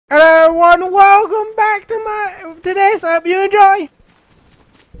everyone, welcome back to today's hope you enjoy.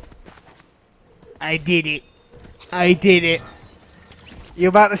 I did it. I did it. You're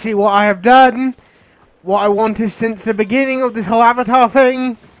about to see what I have done. What I wanted since the beginning of this whole avatar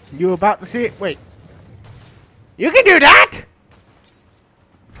thing. You're about to see it. Wait. You can do that?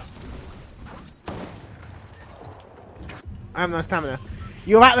 I have no stamina.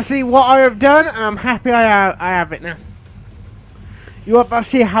 You're about to see what I have done, and I'm happy I have it now. You're about to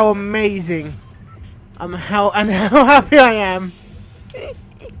see how amazing how happy I am.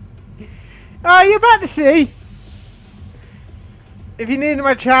 Oh, you're about to see. If you're new to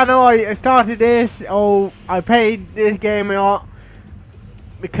my channel, I started this. Oh, I paid this game out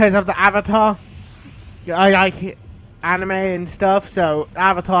because of the avatar. I like anime and stuff, so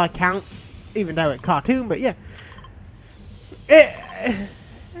avatar counts, even though it's cartoon. But yeah,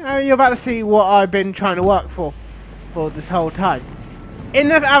 you're about to see what I've been trying to work for this whole time. In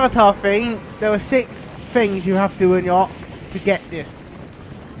the avatar thing, there were 6 things you have to unlock to get this.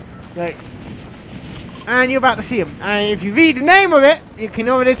 Like, and you're about to see them. And if you read the name of it, you can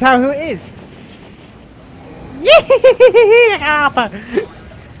already tell who it is.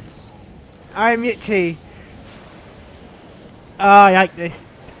 I'm Itchy. Oh, I like this.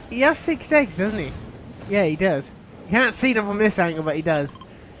 He has 6 eggs, doesn't he? Yeah, he does. You can't see them from this angle, but he does.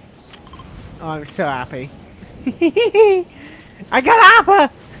 Oh, I'm so happy. I got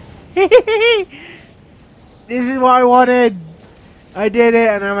Appa! This is what I wanted. I did it,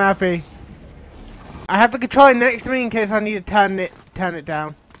 and I'm happy. I have the controller next to me in case I need to turn it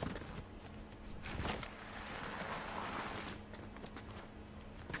down.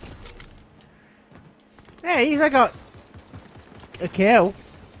 Hey, he's like a kill.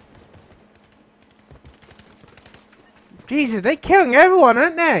 Jesus, they're killing everyone,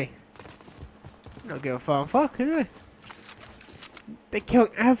 aren't they? Not give a fuck, do they? They're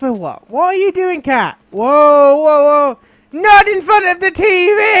killing everyone. What are you doing, cat? Whoa, whoa, whoa! Not in front of the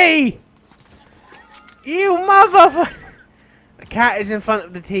TV! You motherfucker! The cat is in front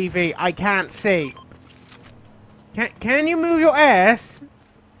of the TV. I can't see. Can you move your ass?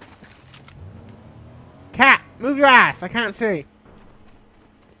 Cat, move your ass. I can't see.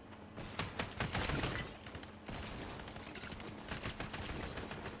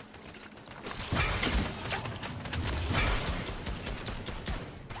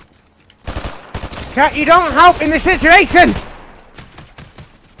 Cat, you don't help in this situation!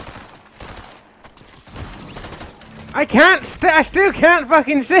 I can't I still can't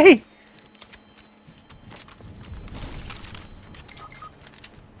fucking see!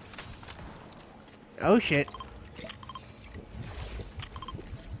 Oh shit.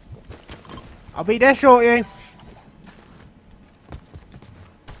 I'll be there shortly.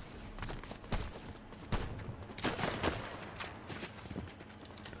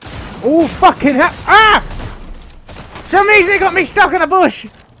 Oh fucking hell! Ah! For some reason it got me stuck in a bush.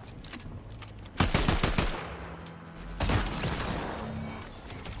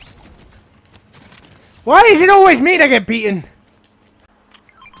 Why is it always me that get beaten?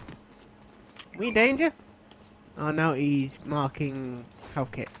 We in danger? Oh no, he's marking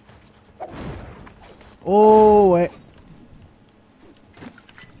health kit. Oh wait.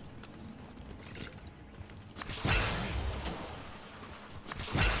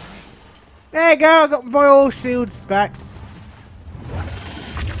 There you go, I got my all shields back.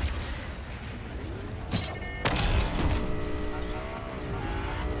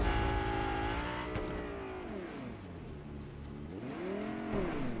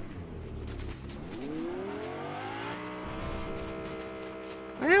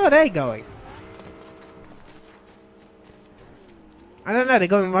 Where are they going? I don't know, they're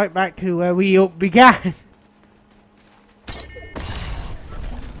going right back to where we all began.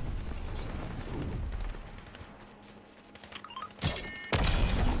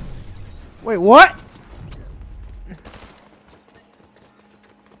 Wait, what?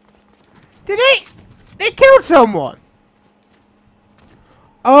 Did they killed someone?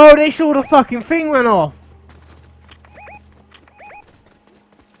 Oh, they saw the fucking thing went off.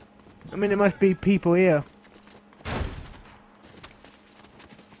 I mean, there must be people here.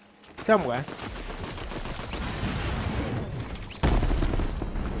 Somewhere.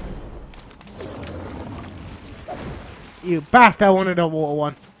 You bastard, I wanted a water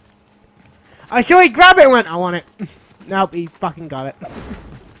one. I saw he grab it and went, I want it. Nope, he fucking got it.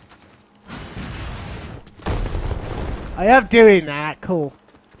 I love doing that, cool.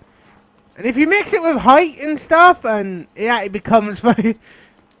 And if you mix it with height and stuff, and yeah, it becomes very...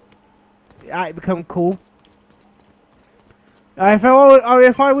 yeah, it becomes cool. If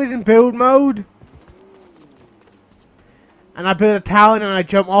I was in build mode, And I build a tower and I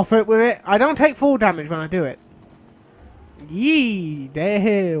jump off it with it. I don't take full damage when I do it. Yee!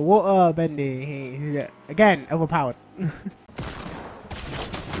 There, water bending. Again, overpowered.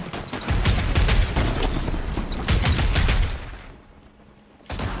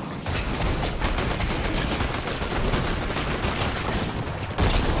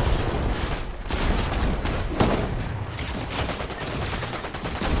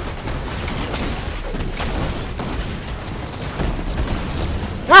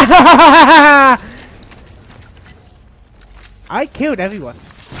 I killed everyone.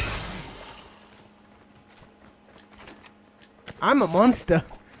 I'm a monster.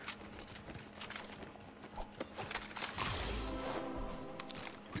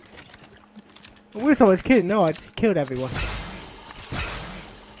 I wish I was kidding. No, I just killed everyone.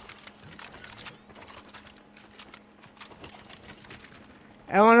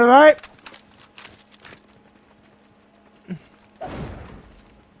 Everyone alright?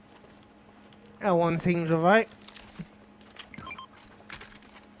 Everyone seems alright.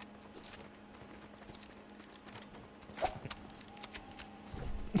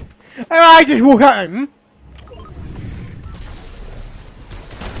 And I just walk out and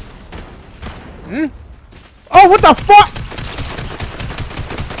oh, what the fuck?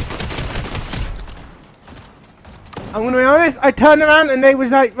 I'm gonna be honest, I turned around and they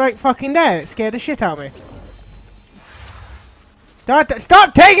was like right fucking there. It scared the shit out of me.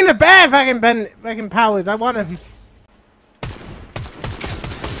 Stop taking the bear fucking powers. I want him.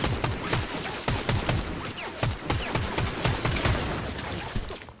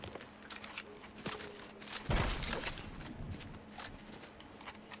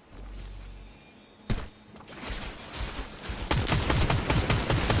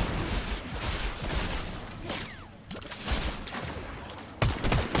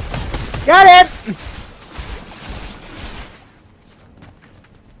 Got him!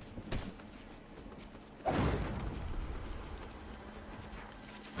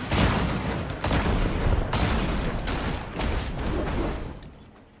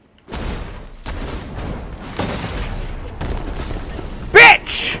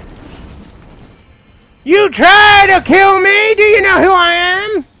 Bitch! You try to kill me? Do you know who I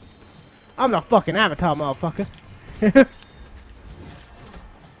am? I'm the fucking Avatar, motherfucker.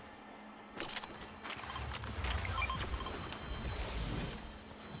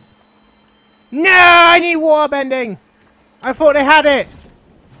 No, I need water bending. I thought they had it.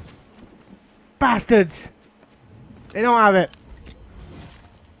 Bastards. They don't have it.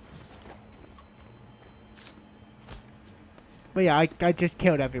 But yeah, I just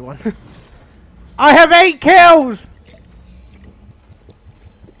killed everyone. I have 8 kills.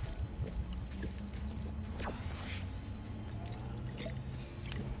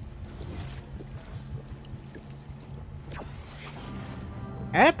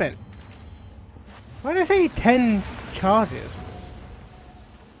 Epic. Why did I say 10 charges?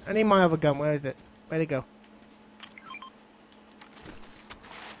 I need my other gun. Where is it? Where'd it go?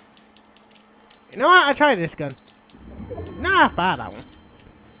 You know what? I tried this gun. Not half bad, that one.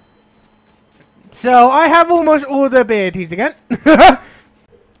 So, I have almost all the abilities again.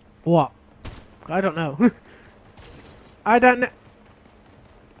 What? I don't know. I don't know.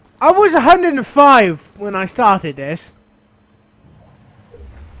 I was 105 when I started this.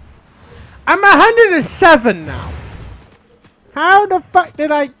 I'm 107 now. How the fuck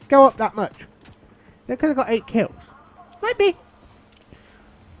did I go up that much? Is that because I got 8 kills? Might be.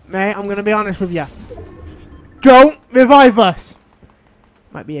 Mate, I'm going to be honest with you. Don't revive us.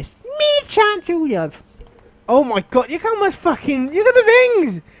 Might be a small chance you have. Oh my god, look how much fucking... Look at the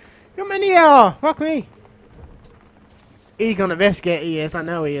things! Look how many there are. Fuck me. He's going to risk it, he is. I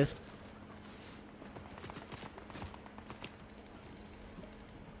know he is.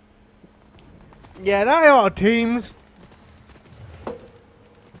 Yeah, they are teams.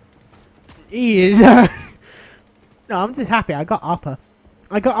 He is. No, I'm just happy. I got upper.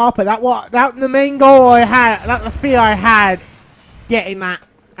 I got upper. That the main goal I had. That the fear I had, getting that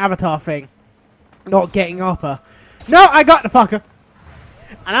avatar thing, not getting upper. No, I got the fucker,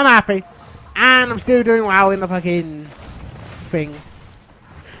 and I'm happy, and I'm still doing well in the fucking thing.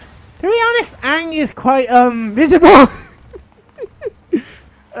 To be honest, Aang is quite visible.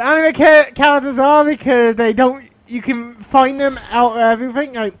 Anime characters are because they don't. You can find them out of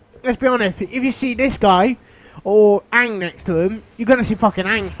everything. Like, let's be honest. If you see this guy or Aang next to him, you're gonna see fucking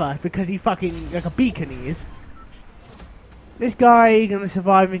Aang first because he's fucking like a beacon. He is. This guy gonna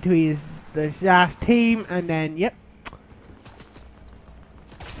survive until he is this last team, and then yep.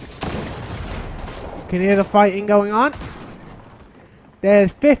 You can hear the fighting going on.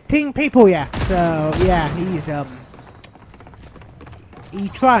 There's 15 people here, so yeah, he's He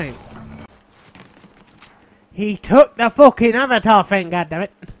trying. He took the fucking avatar thing, goddammit.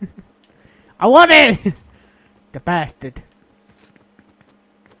 I want it! The bastard.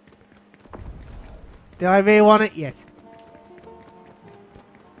 Did I really want it? Yes.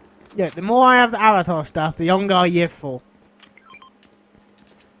 Yeah, the more I have the avatar stuff, the younger I live for.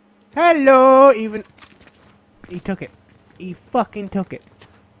 Hello! Even... He took it. He fucking took it.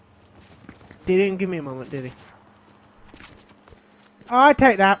 Didn't give me a moment, did he? Oh, I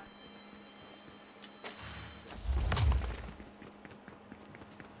take that.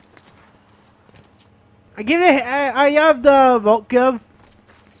 I give it. I have the rock glove,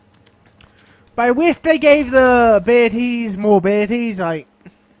 but I wish they gave the abilities more abilities. Like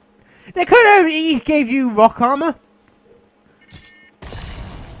they could have each gave you rock armor.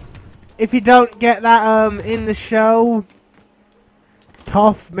 If you don't get that in the show,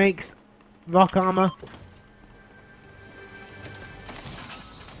 Toph makes rock armor.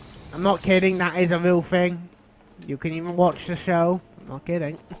 I'm not kidding. That is a real thing. You can even watch the show. I'm not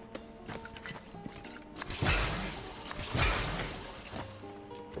kidding.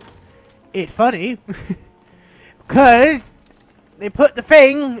 It's funny because they put the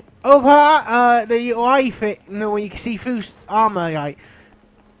thing over the eye fit. You know, when you can see through armor, like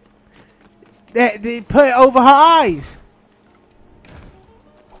they put it over her eyes.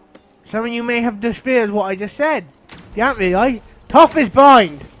 Some of you may have just feared what I just said. You haven't realised. Toph is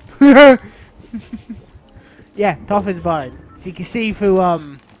blind. Yeah, Toph is blind. So you can see through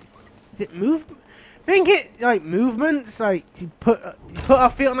is it move? I think it like movements, like you put her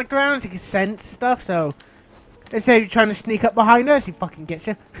feet on the ground, so you can sense stuff. So let's say you're trying to sneak up behind her, she fucking gets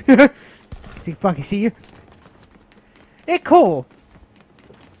you. She fucking see you. It's cool.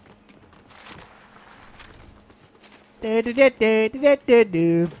 Has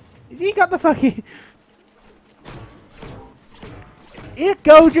he got the fucking? Is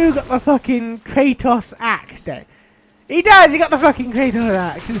Goju got the fucking Kratos axe there? He does. He got the fucking Kratos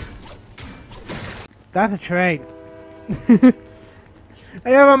axe. That's a train.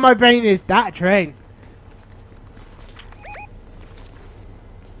 I have on my brain is that train.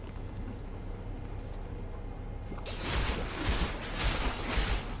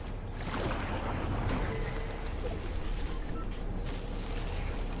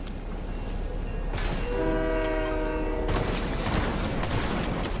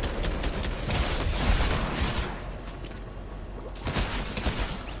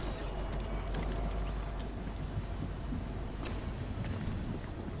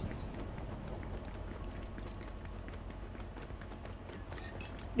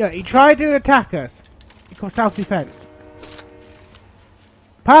 Yeah, he tried to attack us. He called self-defense.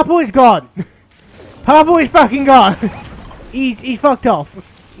 Purple is gone. Purple is fucking gone. He's fucked off.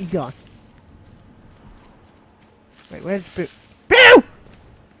 He's gone. Wait, where's Boo? Boo!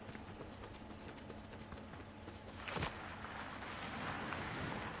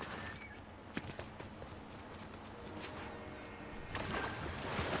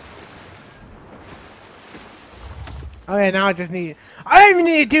 Oh yeah, now I just need... I don't even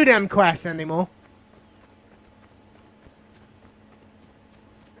need to do them quests anymore.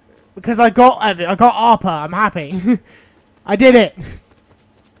 Because I got everything. I got ARPA. I'm happy. I did it.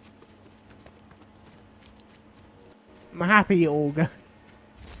 I'm happy, Olga.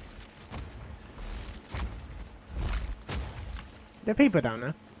 There are people down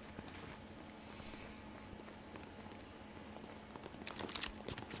there.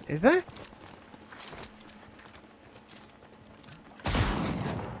 Is there?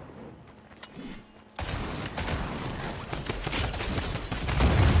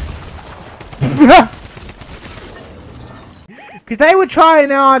 Because they were trying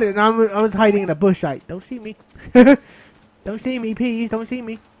hard and I was hiding in a bush like, don't see me. Don't see me, please, don't see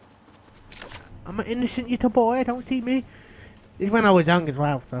me. I'm an innocent little boy, don't see me. This is when I was young as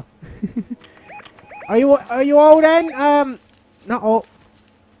well, so. Are you old then? Not old.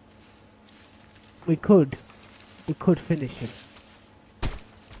 We could finish him.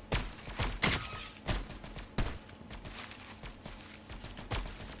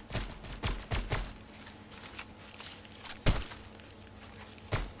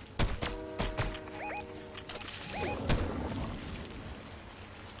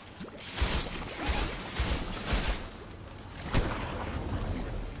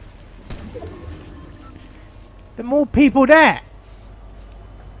 There are more people there.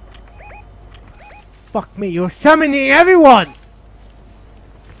 Fuck me, you're summoning everyone!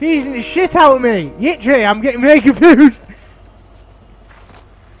 Confusing the shit out of me! Literally, I'm getting very confused!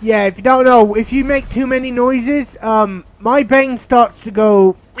 Yeah, if you don't know, if you make too many noises, my brain starts to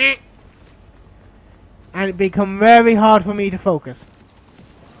go... and it becomes very hard for me to focus.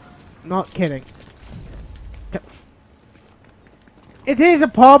 Not kidding. It is a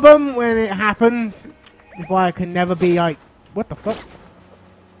problem when it happens. That's why I can never be like, what the fuck?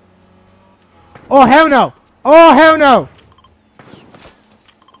 Oh, hell no! Oh, hell no!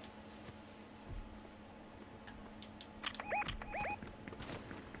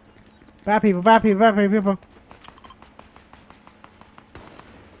 Bad people, bad people, bad people.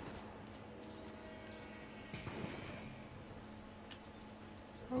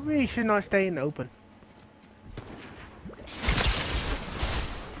 I really should not stay in the open.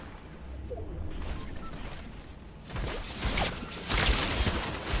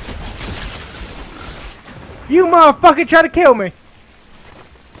 You motherfucker try to kill me!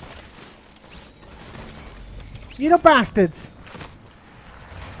 You the bastards!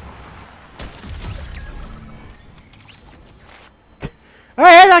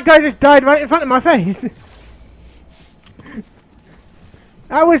 Hey, that guy just died right in front of my face!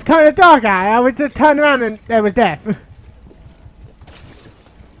 That was kind of dark, I would just turn around and there was death.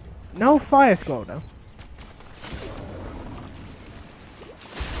 No fire scroll though.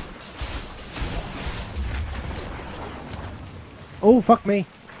 Oh, fuck me.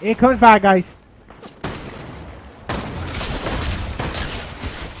 Here comes bad guys.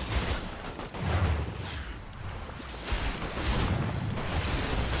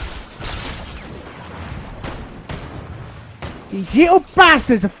 These little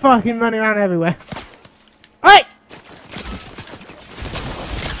bastards are fucking running around everywhere. Hey!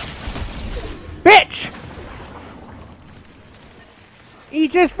 Bitch! He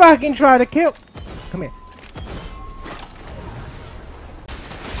just fucking tried to kill. Come here.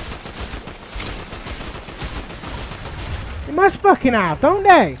 They must fucking have, don't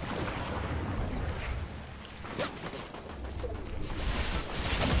they?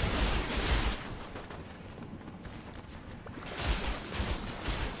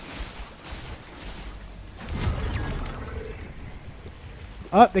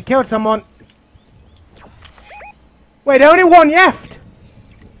 Oh, they killed someone. Wait, only one left.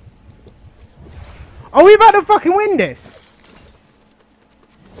 Are we about to fucking win this?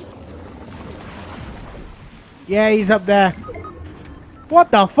 Yeah, he's up there. What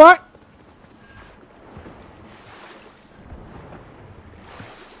the fuck?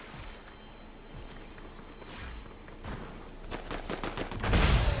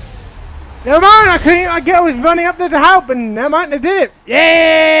 Never mind, I was running up there to help and never mind, they did it.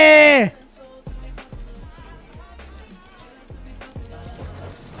 Yeah!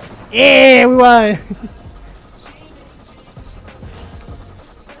 Yeah, we won.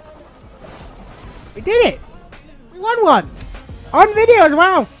 We did it. We won one. On video as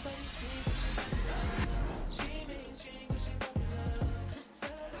well.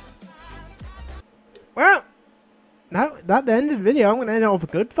 Well, no, that's the end of the video. I'm going to end it off a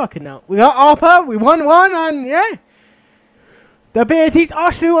good fucking note. We got Harper, we won one, and yeah. The abilities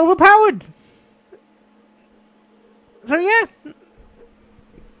are still overpowered. So yeah.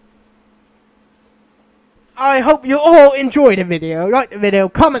 I hope you all enjoyed the video. Like the video,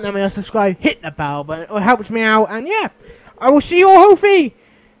 comment on me, subscribe, hit the bell button. It helps me out. And yeah, I will see you all hopefully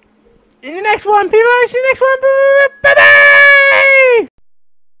in the next one. People, see you next one. Bye bye.